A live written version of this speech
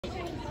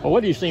Well,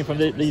 what are you seeing from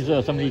these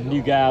some of these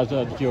new guys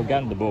that you've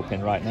got in the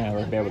bullpen right now?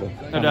 They'll be able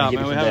to no doubt,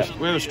 man.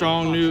 We have a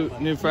strong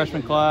new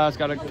freshman class.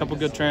 Got a couple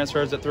good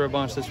transfers that threw a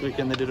bunch this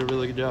weekend. They did a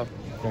really good job.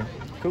 Okay.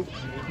 Cool.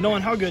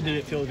 Nolan, how good did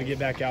it feel to get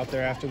back out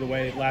there after the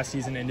way last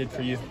season ended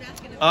for you?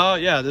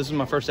 Yeah, this is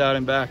my first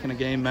outing back in a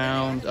game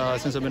mound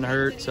since I've been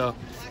hurt. So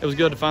it was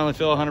good to finally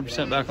feel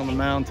 100% back on the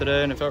mound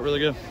today, and it felt really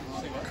good.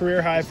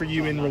 Career high for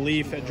you in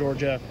relief at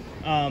Georgia.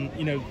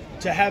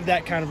 To have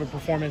that kind of a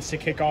performance to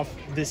kick off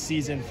this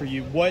season for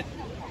you, what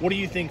do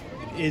you think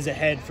is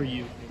ahead for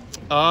you?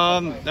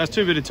 That's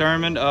to be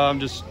determined.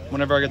 Just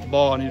whenever I get the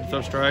ball, I need to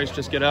throw strikes,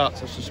 just get out.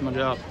 So it's just my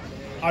job.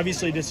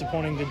 Obviously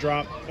disappointing to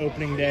drop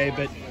opening day,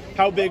 but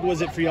how big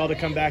was it for y'all to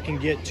come back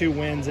and get 2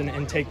 wins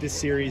and take this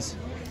series?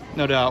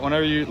 No doubt.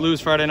 Whenever you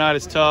lose Friday night,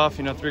 it's tough.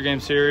 3-game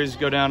series,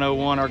 go down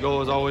 0-1. Our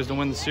goal is always to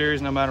win the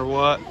series no matter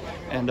what,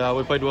 and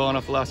we played well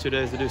enough the last 2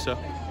 days to do so.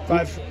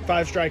 Five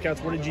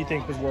strikeouts. What did you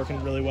think was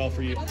working really well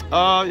for you?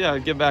 Yeah,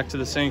 get back to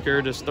the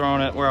sinker, just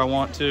throwing it where I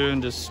want to,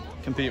 and just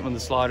competing with the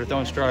slider,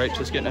 throwing strikes,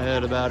 just getting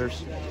ahead of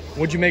batters.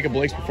 What'd you make of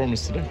Blake's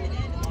performance today?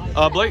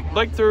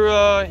 Blake threw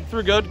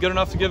good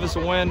enough to give us a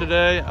win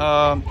today.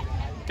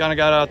 Kind of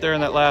got out there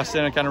in that last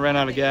inning, kind of ran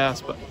out of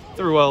gas, but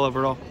threw well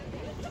overall.